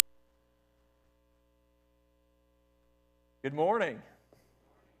Good morning.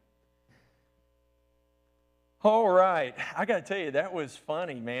 All right. I got to tell you, that was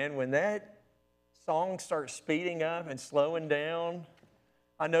funny, man. When that song starts speeding up and slowing down,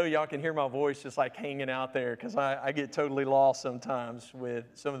 I know y'all can hear my voice just like hanging out there because I get totally lost sometimes with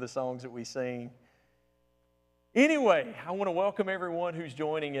some of the songs that we sing. Anyway, I want to welcome everyone who's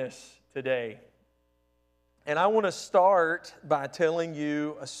joining us today. And I want to start by telling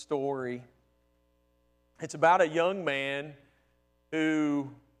you a story. It's about a young man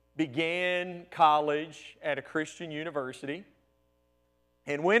who began college at a Christian university.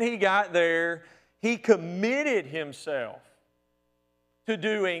 And when he got there, he committed himself to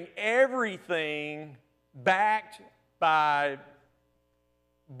doing everything backed by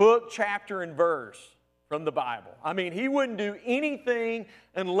book, chapter, and verse from the Bible. I mean, he wouldn't do anything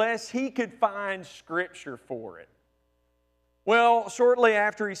unless he could find Scripture for it. Well, shortly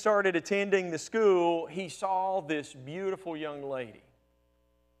after he started attending the school, he saw this beautiful young lady.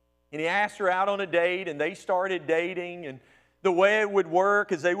 And he asked her out on a date, and they started dating. And the way it would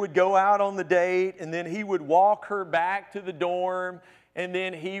work is they would go out on the date, and then he would walk her back to the dorm, and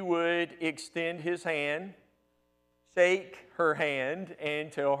then he would extend his hand, shake her hand,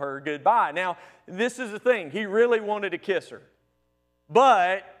 and tell her goodbye. Now, this is the thing. He really wanted to kiss her.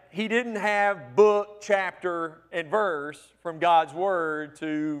 But he didn't have book, chapter, and verse from God's Word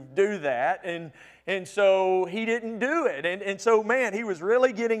to do that. And so he didn't do it. And so, man, he was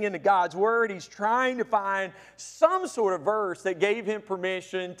really getting into God's Word. He's trying to find some sort of verse that gave him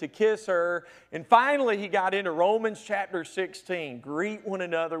permission to kiss her. And finally, he got into Romans chapter 16. Greet one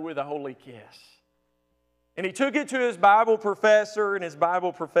another with a holy kiss. And he took it to his Bible professor, and his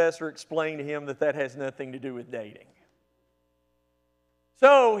Bible professor explained to him that that has nothing to do with dating.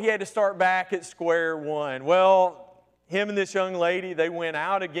 So he had to start back at square one. Well, him and this young lady, they went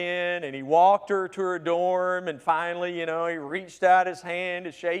out again, and he walked her to her dorm, and finally, he reached out his hand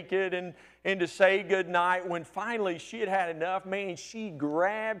to shake it and to say goodnight. When finally she had had enough, man, she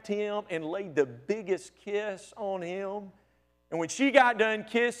grabbed him and laid the biggest kiss on him. And when she got done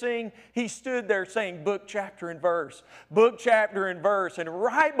kissing, he stood there saying, book, chapter, and verse. Book, chapter, and verse. And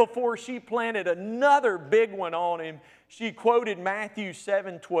right before she planted another big one on him, she quoted Matthew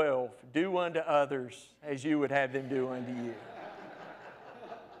 7:12, do unto others as you would have them do unto you.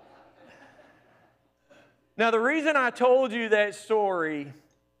 Now, the reason I told you that story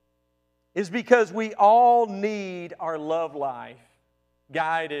is because we all need our love life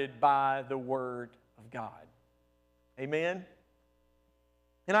guided by the Word of God. Amen?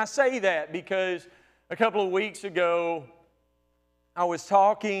 And I say that because a couple of weeks ago, I was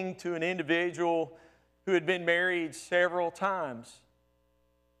talking to an individual who had been married several times.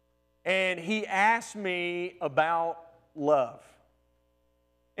 And he asked me about love.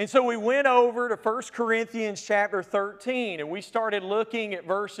 And so we went over to 1 Corinthians chapter 13, and we started looking at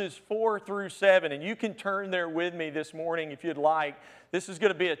verses 4 through 7. And you can turn there with me this morning if you'd like. This is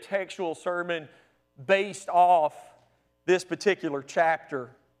going to be a textual sermon based off this particular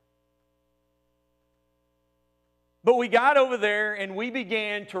chapter. But we got over there and we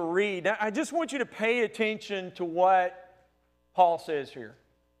began to read. Now, I just want you to pay attention to what Paul says here.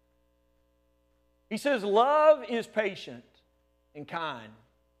 He says, love is patient and kind.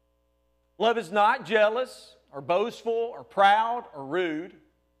 Love is not jealous or boastful or proud or rude.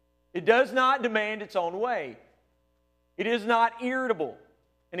 It does not demand its own way. It is not irritable,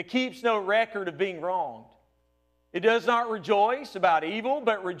 and it keeps no record of being wronged. It does not rejoice about evil,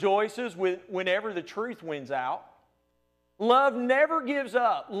 but rejoices whenever the truth wins out. Love never gives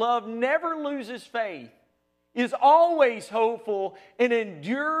up. Love never loses faith, is always hopeful, and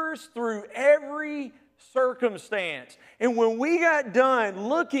endures through every circumstance. And when we got done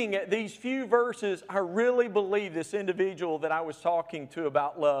looking at these few verses, I really believe this individual that I was talking to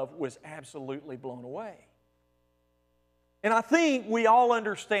about love was absolutely blown away. And I think we all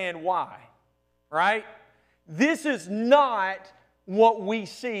understand why, right? This is not what we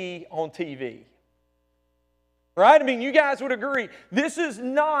see on TV. Right? I mean, you guys would agree. This is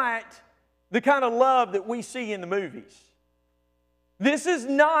not the kind of love that we see in the movies. This is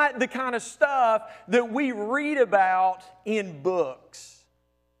not the kind of stuff that we read about in books.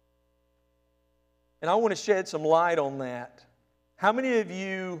 And I want to shed some light on that. How many of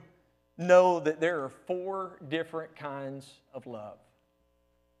you know that there are 4 different kinds of love?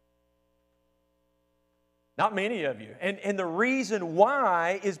 Not many of you. And the reason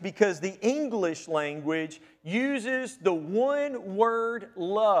why is because the English language uses the one word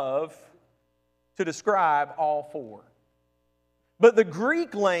love to describe all 4. But the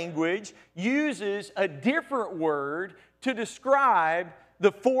Greek language uses a different word to describe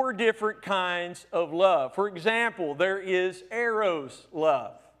the four different kinds of love. For example, there is eros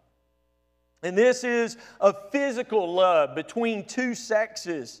love. And this is a physical love between two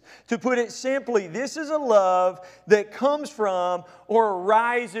sexes. To put it simply, this is a love that comes from or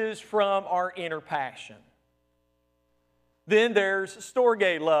arises from our inner passion. Then there's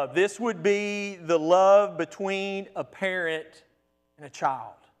storge love. This would be the love between a parent and a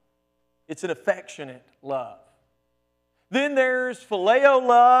child. It's an affectionate love. Then there's phileo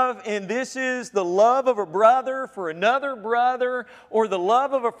love, and this is the love of a brother for another brother, or the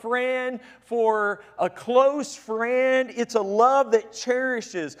love of a friend for a close friend. It's a love that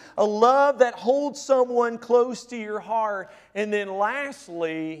cherishes, a love that holds someone close to your heart. And then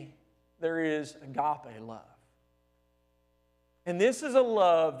lastly, there is agape love. And this is a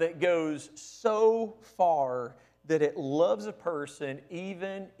love that goes so far that it loves a person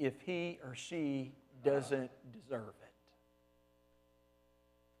even if he or she doesn't deserve it.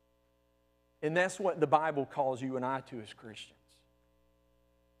 And that's what the Bible calls you and I to as Christians.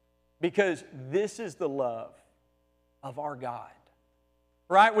 Because this is the love of our God.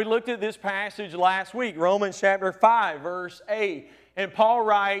 Right? We looked at this passage last week, Romans chapter 5, verse 8. And Paul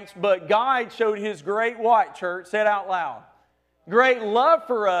writes, "But God showed His great" what, church? Say it out loud. "Great love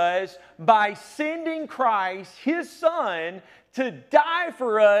for us by sending Christ, His Son, to die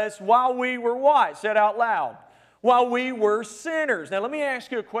for us while we were" what? Say it out loud. "While we were sinners." Now let me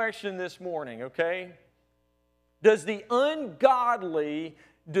ask you a question this morning, okay? Does the ungodly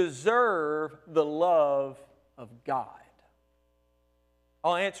deserve the love of God?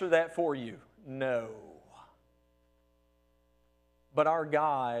 I'll answer that for you. No. But our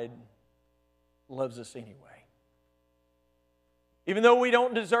God loves us anyway. Even though we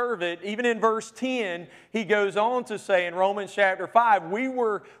don't deserve it, even in verse 10, he goes on to say in Romans chapter 5, we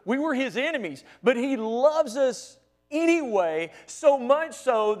were His enemies, but He loves us anyway, so much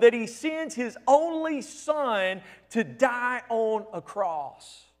so that He sends His only Son to die on a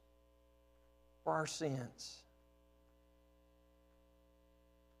cross for our sins.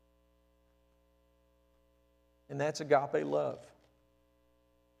 And that's agape love.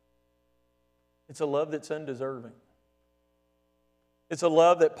 It's a love that's undeserving. It's a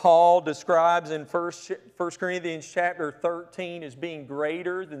love that Paul describes in 1 Corinthians chapter 13 as being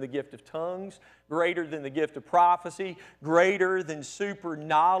greater than the gift of tongues, greater than the gift of prophecy, greater than super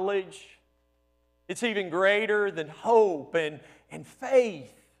knowledge. It's even greater than hope and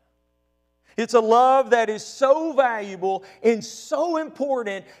faith. It's a love that is so valuable and so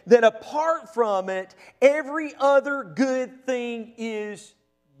important that apart from it, every other good thing is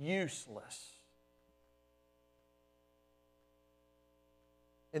useless.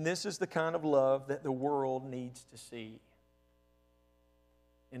 And this is the kind of love that the world needs to see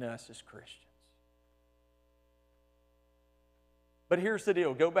in us as Christians. But here's the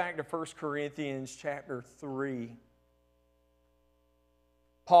deal. Go back to 1 Corinthians chapter 3.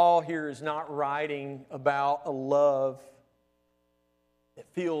 Paul here is not writing about a love that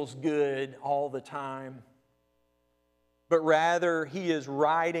feels good all the time, but rather he is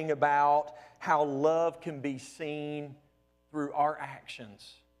writing about how love can be seen through our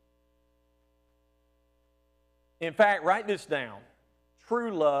actions. In fact, write this down.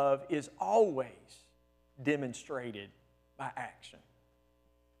 True love is always demonstrated by action.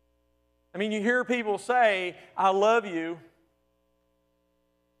 I mean, you hear people say, "I love you,"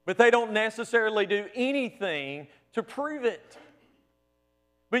 but they don't necessarily do anything to prove it.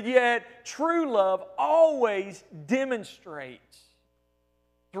 But yet, true love always demonstrates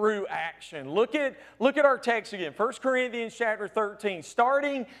through action. Look at our text again. 1 Corinthians chapter 13,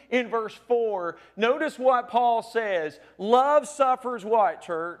 starting in verse 4. Notice what Paul says. Love suffers what,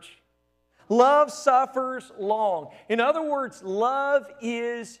 church? Love suffers long. In other words, love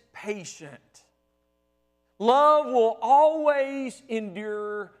is patient. Love will always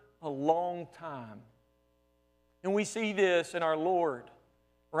endure a long time. And we see this in our Lord,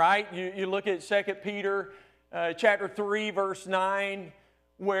 right? You look at 2 Peter chapter 3, verse 9,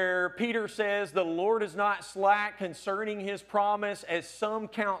 where Peter says, "The Lord is not slack concerning His promise, as some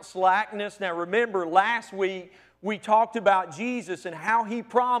count slackness." Now remember, last week we talked about Jesus and how He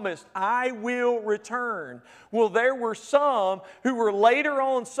promised, "I will return." Well, there were some who were later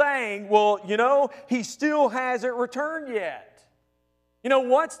on saying, "Well, He still hasn't returned yet.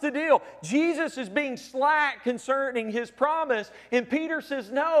 What's the deal? Jesus is being slack concerning His promise." And Peter says,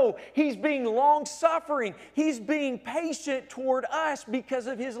 no, He's being long-suffering. He's being patient toward us because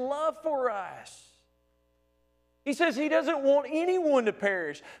of His love for us. He says He doesn't want anyone to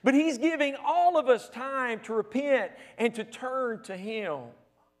perish, but He's giving all of us time to repent and to turn to Him.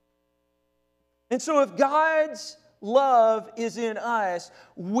 And so if God's love is in us,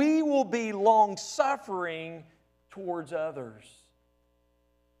 we will be long-suffering towards others,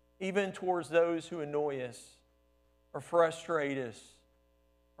 even towards those who annoy us or frustrate us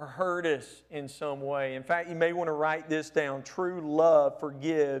or hurt us in some way. In fact, you may want to write this down. True love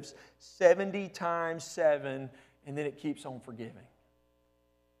forgives 70 times 7, and then it keeps on forgiving.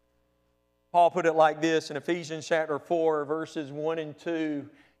 Paul put it like this in Ephesians chapter 4, verses 1 and 2.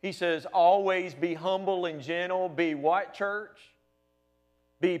 He says, always be humble and gentle. Be what, church?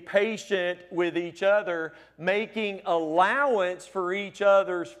 Be patient with each other, making allowance for each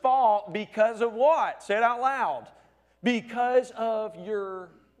other's fault because of what? Say it out loud. Because of your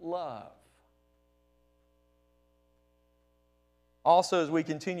love. Also, as we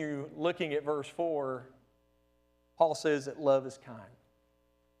continue looking at verse 4, Paul says that love is kind.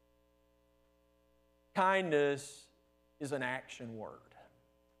 Kindness is an action word.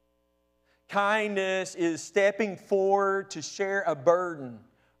 Kindness is stepping forward to share a burden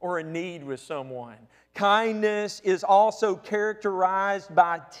or a need with someone. Kindness is also characterized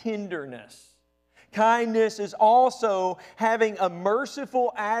by tenderness. Kindness is also having a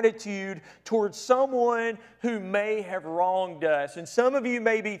merciful attitude towards someone who may have wronged us. And some of you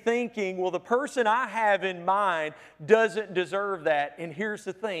may be thinking, well, the person I have in mind doesn't deserve that. And here's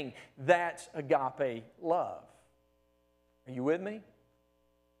the thing, that's agape love. Are you with me?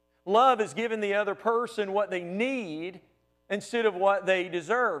 Love is giving the other person what they need instead of what they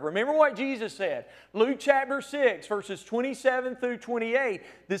deserve. Remember what Jesus said. Luke chapter 6, verses 27 through 28.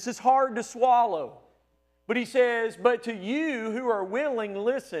 This is hard to swallow. But he says, but to you who are willing,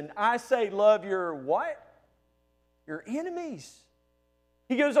 listen, I say love your what? Your enemies.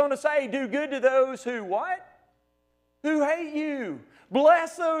 He goes on to say, do good to those who what? Who hate you.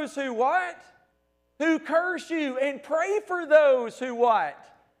 Bless those who what? Who curse you. And pray for those who what?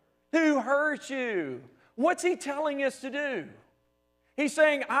 Who hurt you. What's he telling us to do? He's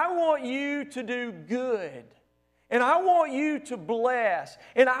saying, I want you to do good. And I want you to bless.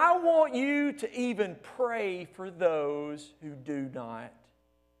 And I want you to even pray for those who do not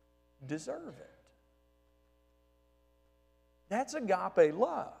deserve it. That's agape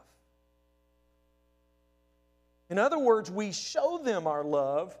love. In other words, we show them our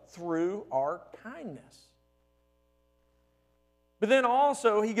love through our kindness. But then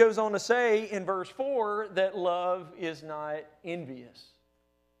also, he goes on to say in verse 4 that love is not envious.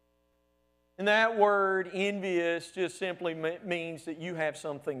 And that word envious just simply means that you have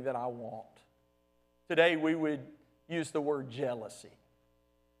something that I want. Today we would use the word jealousy.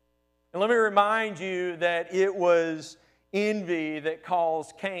 And let me remind you that it was envy that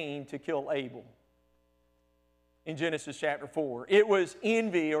caused Cain to kill Abel in Genesis chapter 4. It was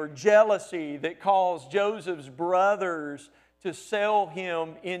envy or jealousy that caused Joseph's brothers to sell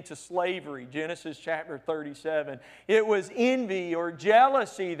him into slavery, Genesis chapter 37. It was envy or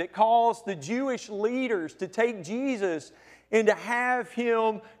jealousy that caused the Jewish leaders to take Jesus and to have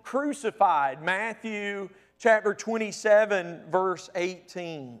him crucified, Matthew chapter 27, verse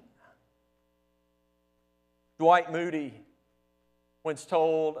 18. Dwight Moody once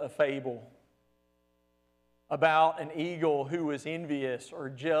told a fable about an eagle who was envious or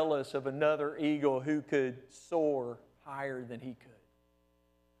jealous of another eagle who could soar higher than he could.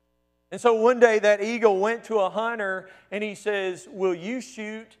 And so one day that eagle went to a hunter and he says, will you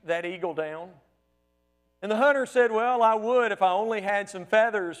shoot that eagle down? And the hunter said, well, I would if I only had some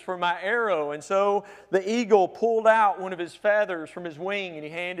feathers for my arrow. And so the eagle pulled out one of his feathers from his wing and he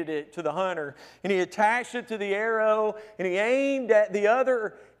handed it to the hunter. And he attached it to the arrow and he aimed at the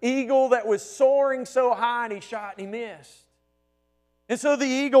other eagle that was soaring so high and he shot and he missed. And so the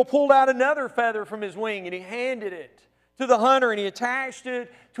eagle pulled out another feather from his wing and he handed it to the hunter and he attached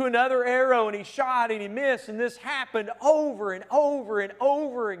it to another arrow and he shot and he missed. And this happened over and over and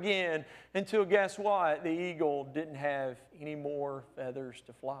over again until, guess what? The eagle didn't have any more feathers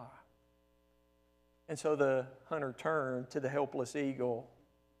to fly. And so the hunter turned to the helpless eagle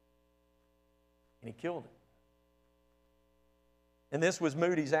and he killed it. And this was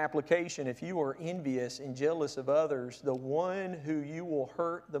Moody's application. If you are envious and jealous of others, the one who you will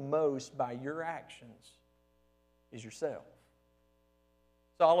hurt the most by your actions is yourself.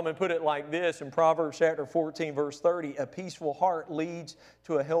 Solomon put it like this in Proverbs chapter 14, verse 30, a peaceful heart leads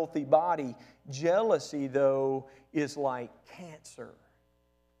to a healthy body. Jealousy, though, is like cancer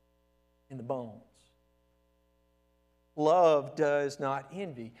in the bones. Love does not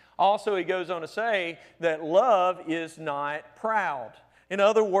envy. Also, he goes on to say that love is not proud. In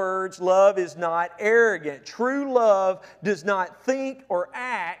other words, love is not arrogant. True love does not think or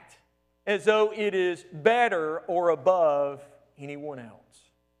act as though it is better or above anyone else.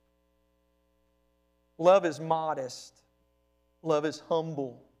 Love is modest. Love is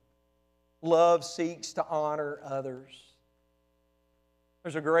humble. Love seeks to honor others.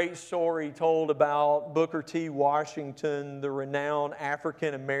 There's a great story told about Booker T. Washington, the renowned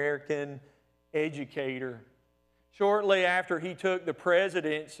African-American educator. Shortly after he took the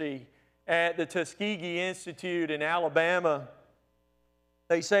presidency at the Tuskegee Institute in Alabama,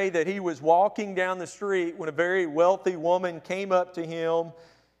 they say that he was walking down the street when a very wealthy woman came up to him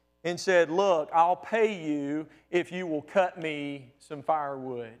and said, "Look, I'll pay you if you will cut me some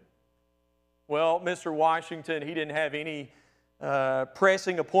firewood." Well, Mr. Washington, he didn't have any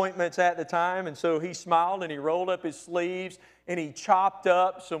pressing appointments at the time, and so he smiled and he rolled up his sleeves and he chopped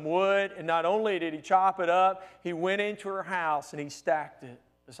up some wood. And not only did he chop it up, he went into her house and he stacked it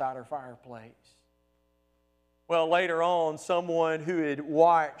beside her fireplace. Well, later on, someone who had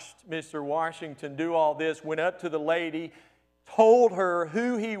watched Mr. Washington do all this went up to the lady, told her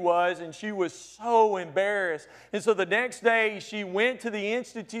who he was, and she was so embarrassed. And so the next day she went to the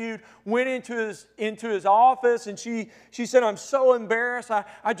institute, went into his office, and she said, "I'm so embarrassed.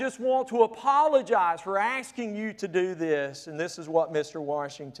 I just want to apologize for asking you to do this." And this is what Mr.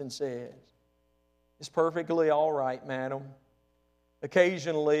 Washington says. "It's perfectly all right, madam.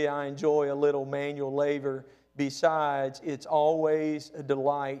 Occasionally I enjoy a little manual labor. Besides, it's always a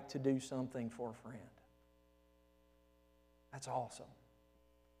delight to do something for a friend." That's awesome.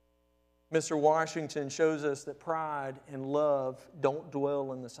 Mr. Washington shows us that pride and love don't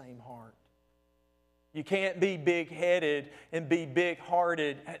dwell in the same heart. You can't be big-headed and be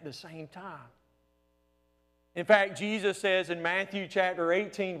big-hearted at the same time. In fact, Jesus says in Matthew chapter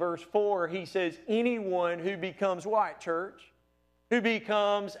 18, verse 4, He says, anyone who becomes what, church? Who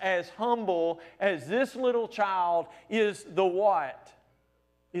becomes as humble as this little child is the what?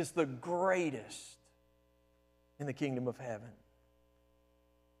 Is the greatest in the kingdom of heaven.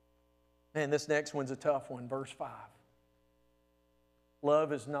 Man, this next one's a tough one. Verse 5.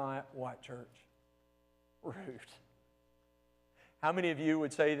 Love is not what, church? Rude. How many of you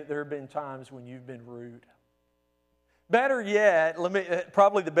would say that there have been times when you've been rude? Better yet,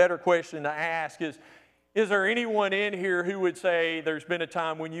 probably the better question to ask is there anyone in here who would say there's been a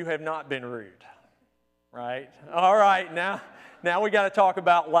time when you have not been rude? Right? All right, now we got to talk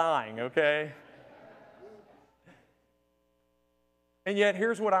about lying, okay? And yet,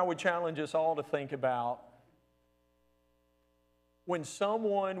 here's what I would challenge us all to think about. When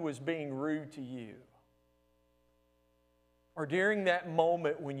someone was being rude to you, or during that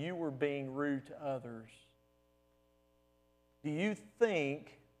moment when you were being rude to others, do you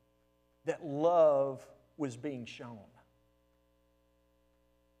think that love was being shown?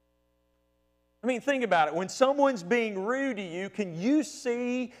 I mean, think about it. When someone's being rude to you, can you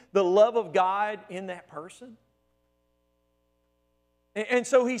see the love of God in that person? And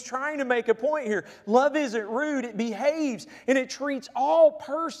so he's trying to make a point here. Love isn't rude, it behaves, and it treats all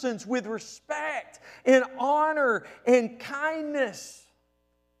persons with respect and honor and kindness.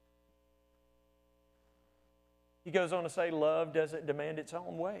 He goes on to say, love doesn't demand its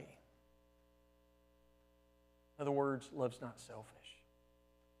own way. In other words, love's not selfish.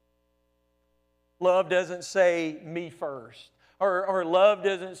 Love doesn't say me first, or love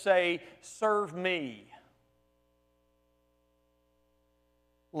doesn't say serve me.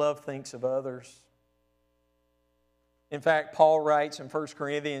 Love thinks of others. In fact, Paul writes in 1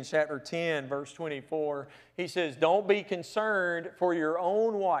 Corinthians chapter 10, verse 24, he says, don't be concerned for your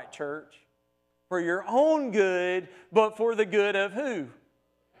own what, church? For your own good, but for the good of who?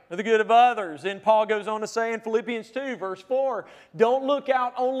 For the good of others. And Paul goes on to say in Philippians 2, verse 4, don't look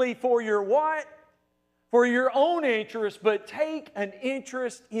out only for your what? For your own interest, but take an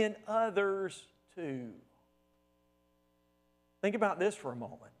interest in others too. Think about this for a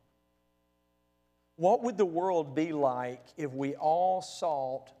moment. What would the world be like if we all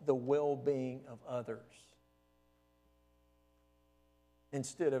sought the well-being of others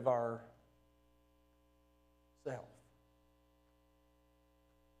instead of ourselves?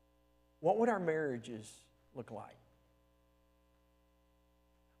 What would our marriages look like?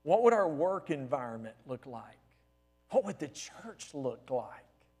 What would our work environment look like? What would the church look like?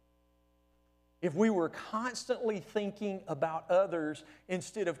 If we were constantly thinking about others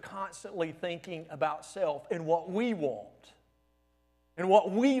instead of constantly thinking about self and what we want and what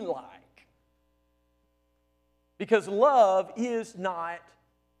we like. Because love is not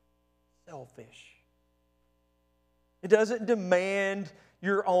selfish. It doesn't demand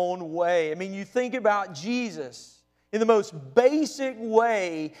your own way. I mean, you think about Jesus. In the most basic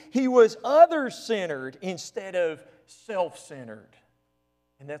way, He was other-centered instead of self-centered.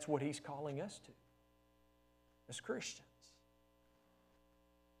 And that's what He's calling us to as Christians.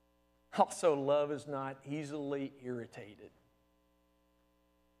 Also, love is not easily irritated.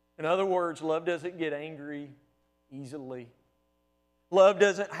 In other words, love doesn't get angry easily. Love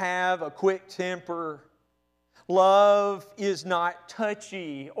doesn't have a quick temper. Love is not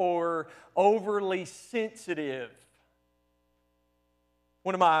touchy or overly sensitive.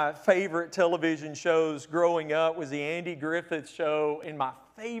 One of my favorite television shows growing up was the Andy Griffith Show, and my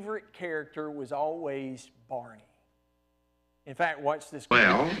favorite character was always Barney. In fact, watch this.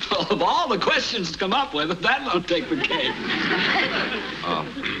 Well, of all the questions to come up with, that won't take the cake.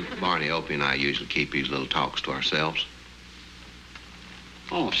 Barney, Opie, and I usually keep these little talks to ourselves.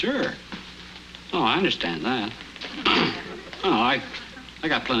 Oh, sure. Oh, I understand that. I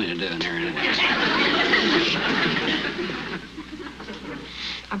got plenty to do in here anyways.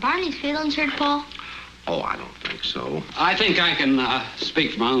 Are Barney's feelings hurt, Paul? Oh, I don't think so. I think I can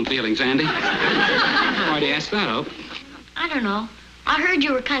speak for my own feelings, Andy. Why do you ask that, Ope? I don't know. I heard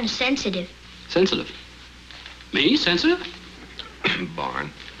you were kind of sensitive. Sensitive? Me? Sensitive?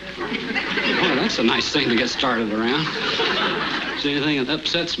 Barn. Well, that's a nice thing to get started around. If there's anything that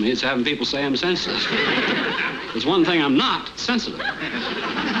upsets me, it's having people say I'm sensitive. There's one thing I'm not, sensitive.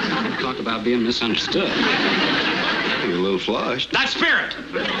 Talk about being misunderstood. You're a little flushed. That's spirit.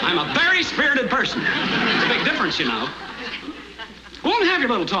 I'm a very spirited person. It's a big difference, you know. Go on and have your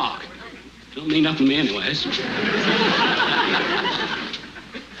little talk. Don't mean nothing to me anyways. I'm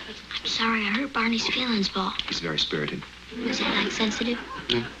sorry I hurt Barney's feelings, Paul. He's very spirited. Is he like sensitive?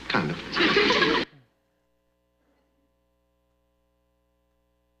 Yeah, kind of.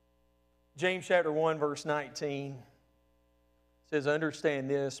 James chapter 1, verse 19 says, "Understand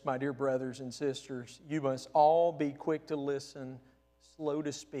this, my dear brothers and sisters, you must all be quick to listen, slow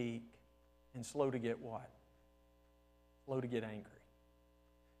to speak, and slow to get what? Slow to get angry."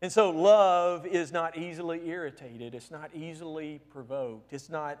 And so love is not easily irritated. It's not easily provoked. It's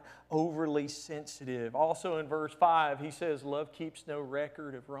not overly sensitive. Also in verse 5, he says, love keeps no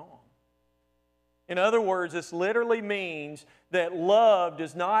record of wrong. In other words, this literally means that love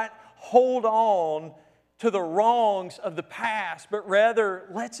does not hold on to the wrongs of the past, but rather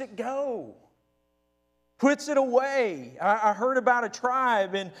lets it go. Puts it away. I heard about a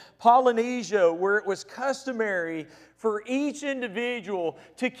tribe in Polynesia where it was customary for each individual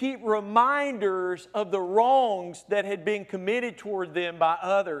to keep reminders of the wrongs that had been committed toward them by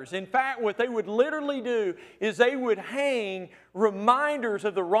others. In fact, what they would literally do is they would hang reminders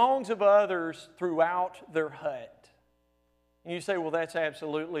of the wrongs of others throughout their hut. And you say, well, that's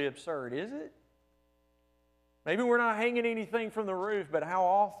absolutely absurd, is it? Maybe we're not hanging anything from the roof, but how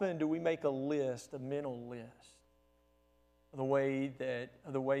often do we make a list, a mental list, of the ways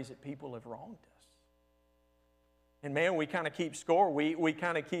that people have wronged us? And man, we kind of keep score. We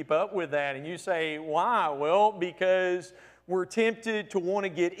kind of keep up with that. And you say, why? Well, because we're tempted to want to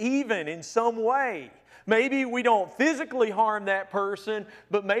get even in some way. Maybe we don't physically harm that person,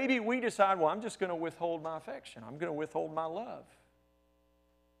 but maybe we decide, well, I'm just going to withhold my affection. I'm going to withhold my love.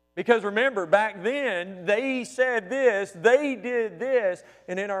 Because remember, back then, they said this, they did this,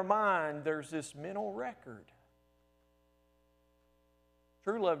 and in our mind, there's this mental record.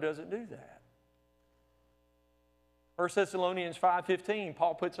 True love doesn't do that. 1 Thessalonians 5:15,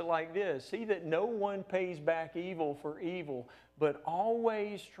 Paul puts it like this, "See that no one pays back evil for evil, but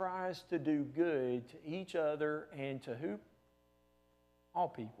always tries to do good to each other and to who? All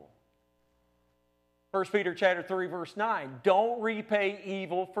people." 1 Peter chapter 3, verse 9, don't repay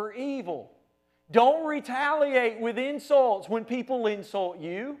evil for evil. Don't retaliate with insults when people insult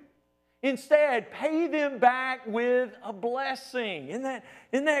you. Instead, pay them back with a blessing.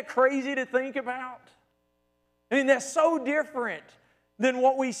 Isn't that crazy to think about? I mean, that's so different than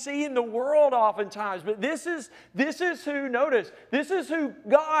what we see in the world oftentimes. But this is who, notice, this is who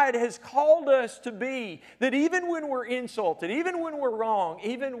God has called us to be. That even when we're insulted, even when we're wrong,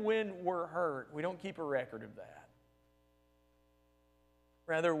 even when we're hurt, we don't keep a record of that.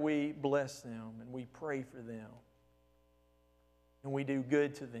 Rather, we bless them and we pray for them. And we do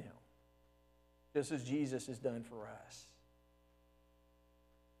good to them, just as Jesus has done for us.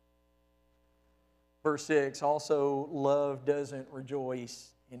 Verse 6, also love doesn't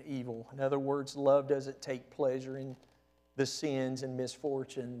rejoice in evil. In other words, love doesn't take pleasure in the sins and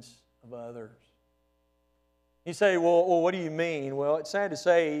misfortunes of others. You say, well, what do you mean? Well, it's sad to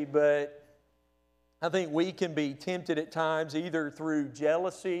say, but I think we can be tempted at times either through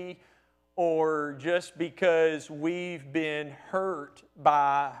jealousy or just because we've been hurt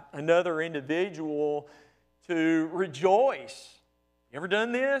by another individual to rejoice. You ever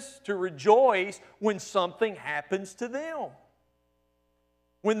done this? To rejoice when something happens to them.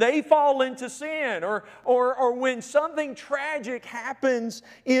 when they fall into sin, or when something tragic happens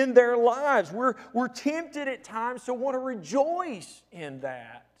in their lives. We're tempted at times to want to rejoice in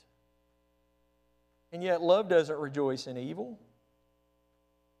that. And yet love doesn't rejoice in evil.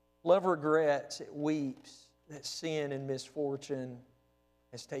 Love regrets, it weeps that sin and misfortune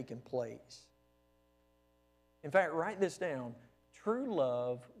has taken place. In fact, write this down. True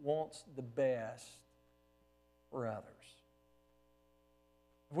love wants the best for others.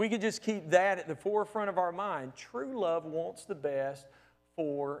 If we could just keep that at the forefront of our mind, true love wants the best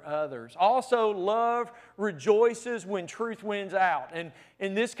for others. Also, love rejoices when truth wins out. And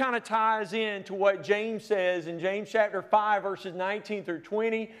this kind of ties in to what James says in James chapter 5, verses 19 through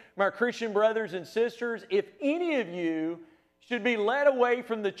 20. My Christian brothers and sisters, if any of you should be led away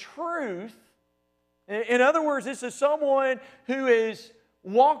from the truth, in other words, this is someone who is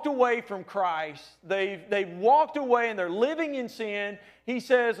walked away from Christ. They've walked away and they're living in sin. He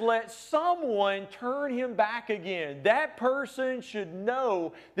says, let someone turn him back again. That person should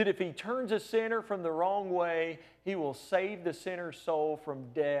know that if he turns a sinner from the wrong way, he will save the sinner's soul from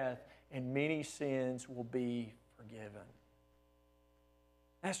death and many sins will be forgiven.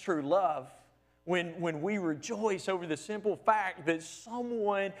 That's true love. When we rejoice over the simple fact that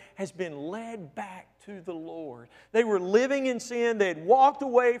someone has been led back to the Lord. They were living in sin. They had walked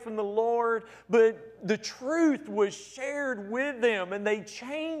away from the Lord, but the truth was shared with them, and they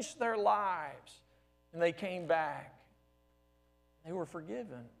changed their lives, and they came back. They were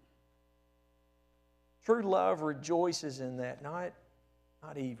forgiven. True love rejoices in that, not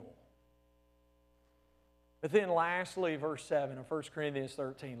evil. But then lastly, verse 7 of 1 Corinthians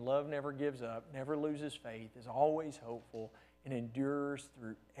 13, love never gives up, never loses faith, is always hopeful, and endures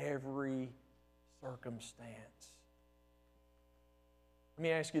through every circumstance. Let me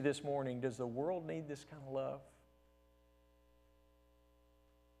ask you this morning, does the world need this kind of love?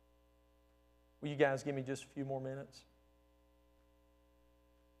 Will you guys give me just a few more minutes?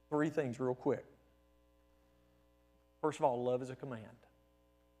 3 things real quick. First of all, love is a command.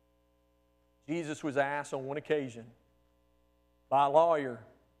 Jesus was asked on one occasion by a lawyer,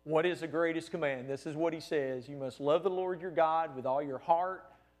 what is the greatest command? This is what he says, you must love the Lord your God with all your heart,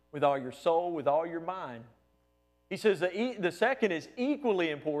 with all your soul, with all your mind. He says the second is equally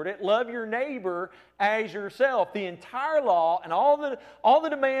important. Love your neighbor as yourself. The entire law and all the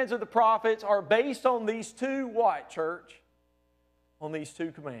demands of the prophets are based on these two what, church? On these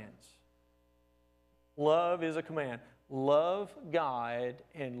two commands. Love is a command. Love God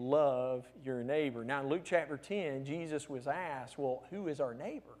and love your neighbor. Now in Luke chapter 10, Jesus was asked, well, who is our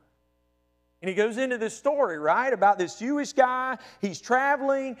neighbor? And he goes into this story, right, about this Jewish guy. He's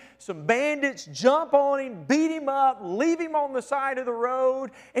traveling. Some bandits jump on him, beat him up, leave him on the side of the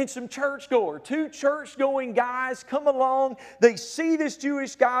road. And some churchgoers, 2 church-going guys come along. They see this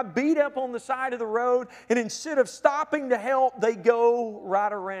Jewish guy beat up on the side of the road. And instead of stopping to help, they go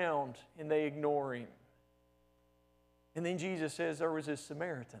right around and they ignore him. And then Jesus says there was this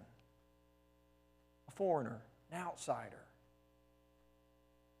Samaritan, a foreigner, an outsider.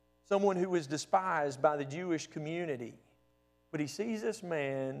 Someone who was despised by the Jewish community. But he sees this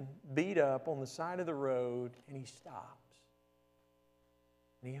man beat up on the side of the road and he stops.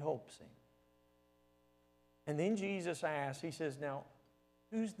 And he helps him. And then Jesus asks, he says, now,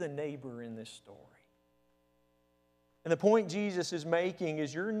 who's the neighbor in this story? And the point Jesus is making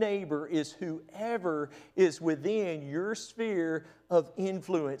is your neighbor is whoever is within your sphere of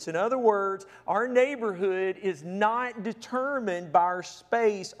influence. In other words, our neighborhood is not determined by our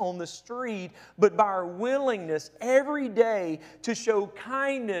space on the street, but by our willingness every day to show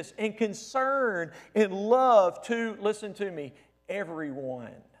kindness and concern and love to, listen to me,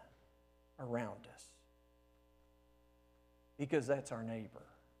 everyone around us. Because that's our neighbor.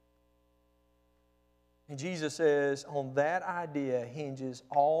 And Jesus says, on that idea hinges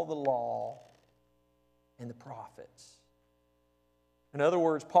all the law and the prophets. In other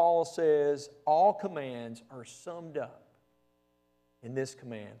words, Paul says all commands are summed up in this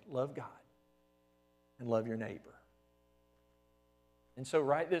command, love God and love your neighbor. And so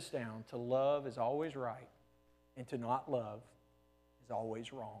write this down, to love is always right and to not love is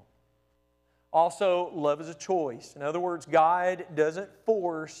always wrong. Also, love is a choice. In other words, God doesn't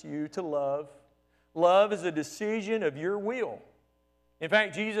force you to love. Love is a decision of your will. In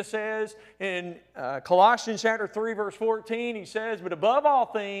fact, Jesus says in Colossians chapter 3, verse 14, he says, but above all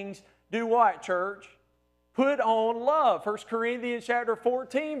things, do what, church? Put on love. 1 Corinthians chapter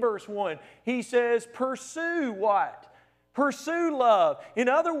 14, verse 1, he says, pursue what? Pursue love. In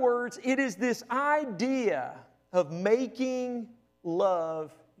other words, it is this idea of making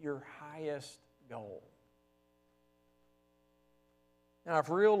love your highest goal. Now, if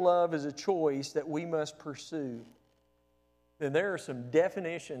real love is a choice that we must pursue, then there are some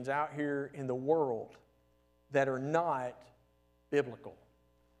definitions out here in the world that are not biblical.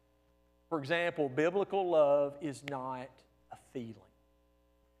 For example, biblical love is not a feeling.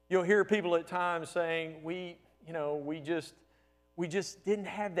 You'll hear people at times saying, we just didn't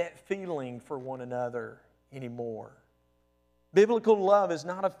have that feeling for one another anymore. Biblical love is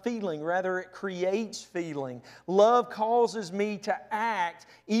not a feeling, rather it creates feeling. Love causes me to act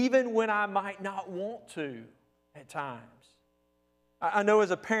even when I might not want to at times. I know as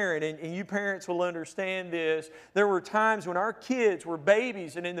a parent, and you parents will understand this, there were times when our kids were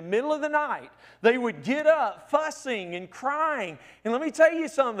babies and in the middle of the night, they would get up fussing and crying. And let me tell you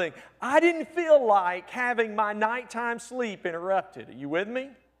something, I didn't feel like having my nighttime sleep interrupted. Are you with me?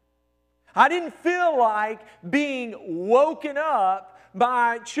 I didn't feel like being woken up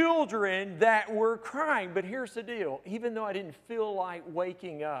by children that were crying. But here's the deal, even though I didn't feel like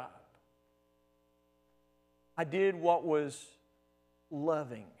waking up, I did what was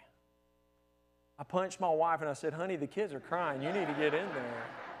loving. I punched my wife and I said, honey, the kids are crying. You need to get in there.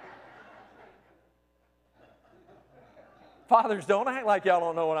 Fathers, don't act like y'all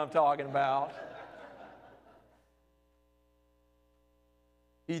don't know what I'm talking about.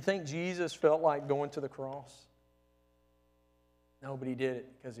 Do you think Jesus felt like going to the cross? No, but He did it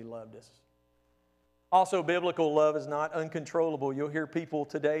because He loved us. Also, biblical love is not uncontrollable. You'll hear people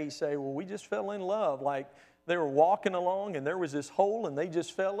today say, well, we just fell in love, like they were walking along and there was this hole and they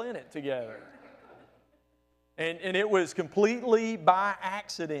just fell in it together. And it was completely by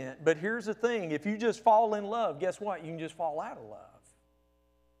accident. But here's the thing, if you just fall in love, guess what? You can just fall out of love.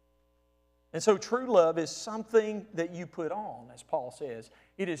 And so true love is something that you put on, as Paul says.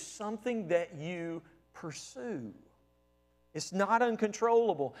 It is something that you pursue. It's not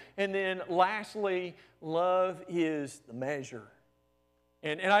uncontrollable. And then lastly, love is the measure.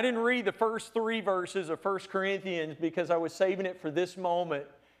 And I didn't read the first 3 verses of 1 Corinthians because I was saving it for this moment.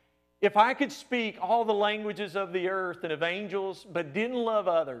 If I could speak all the languages of the earth and of angels but didn't love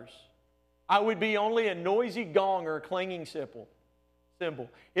others, I would be only a noisy gong or a clanging cymbal.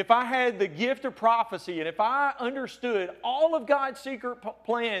 If I had the gift of prophecy and if I understood all of God's secret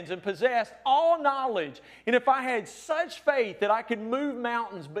plans and possessed all knowledge, and if I had such faith that I could move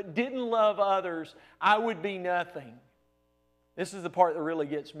mountains but didn't love others, I would be nothing. This is the part that really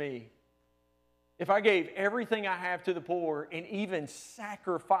gets me. If I gave everything I have to the poor and even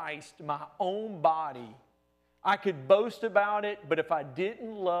sacrificed my own body, I could boast about it, but if I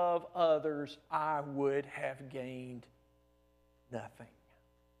didn't love others, I would have gained nothing.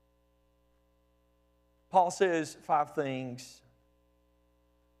 Paul says 5 things.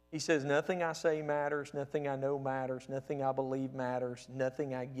 He says, nothing I say matters, nothing I know matters, nothing I believe matters,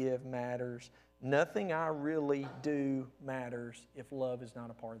 nothing I give matters, nothing I really do matters if love is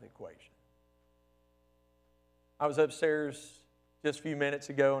not a part of the equation. I was upstairs just a few minutes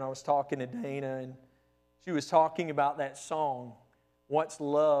ago and I was talking to Dana and she was talking about that song, What's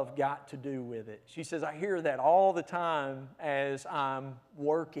Love Got to Do with It? She says, I hear that all the time as I'm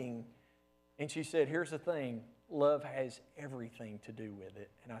working. And she said, here's the thing, love has everything to do with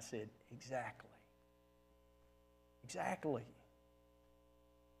it. And I said, exactly. Exactly.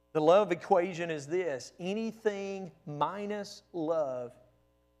 The love equation is this, anything minus love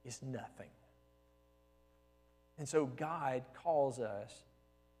is nothing. And so God calls us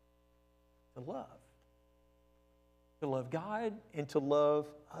to love. To love God and to love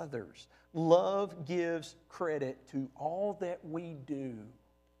others. Love gives credit to all that we do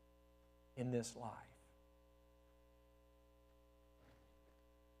in this life.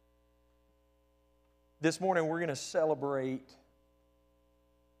 This morning we're going to celebrate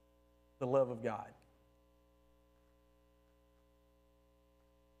the love of God.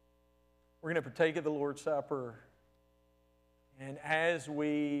 We're going to partake of the Lord's Supper, and as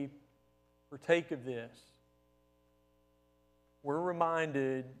we partake of this, we're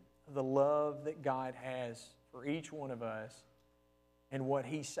reminded of the love that God has for each one of us and what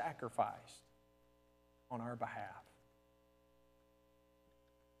He sacrificed on our behalf.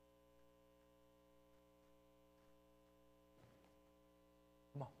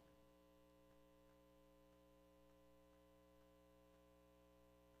 Come on.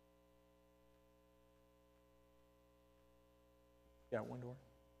 Got one door.